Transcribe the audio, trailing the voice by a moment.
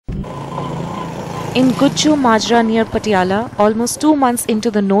In Gajju Majra near Patiala, almost 2 months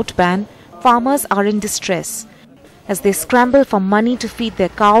into the note ban, farmers are in distress as they scramble for money to feed their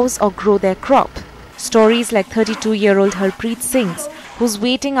cows or grow their crop. Stories like 32-year-old Harpreet Singh's, who's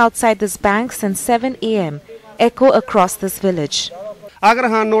waiting outside this bank since 7 a.m., echo across this village. अगर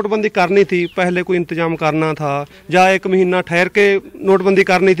हाँ नोटबंदी करनी थी, पहले कोई इंतजाम करना था, या 1 महीना ठहर के नोटबंदी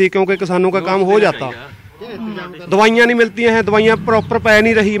करनी थी, क्योंकि किसानों का काम हो जाता। दवाइयाँ नहीं मिलती हैं, दवाइयाँ प्रॉपर पै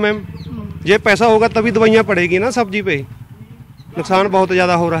नहीं रही मैम। ये पैसा होगा तभी दवाइयाँ पड़ेगी ना सब्जी पे। नुकसान बहुत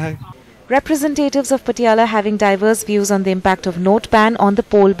ज़्यादा हो रहा है। Representatives of Patiala having diverse views on the impact of note ban on the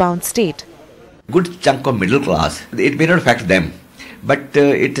poll-bound state. Good chunk of middle class, it may not affect them, but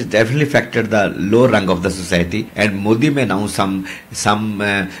it definitely affected the lower rung of the society. And Modi may announce some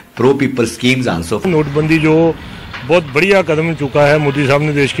pro-people schemes also. नोटबंदी जो बहुत बढ़िया कदम चुका है मोदी साहब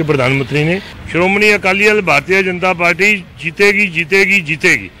ने, देश के प्रधानमंत्री ने। श्रोमणी अकाली दल भारतीय जनता पार्टी जीतेगी जीतेगी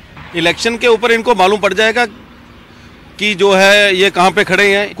जीतेगी। इलेक्शन के ऊपर इनको मालूम पड़ जाएगा कि जो है ये कहाँ पे खड़े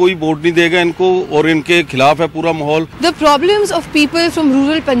हैं, कोई वोट नहीं देगा इनको और इनके खिलाफ है पूरा माहौल। The problems of people from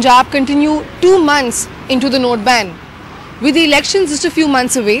rural Punjab continue 2 months into the note ban. With the elections just a few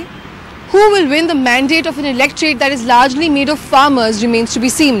months away, who will win the mandate of an electorate that is largely made of farmers remains to be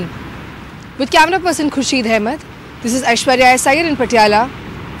seen. With camera person Khurshid Ahmed, this is Aishwarya Sayer in Patiala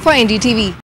for NDTV.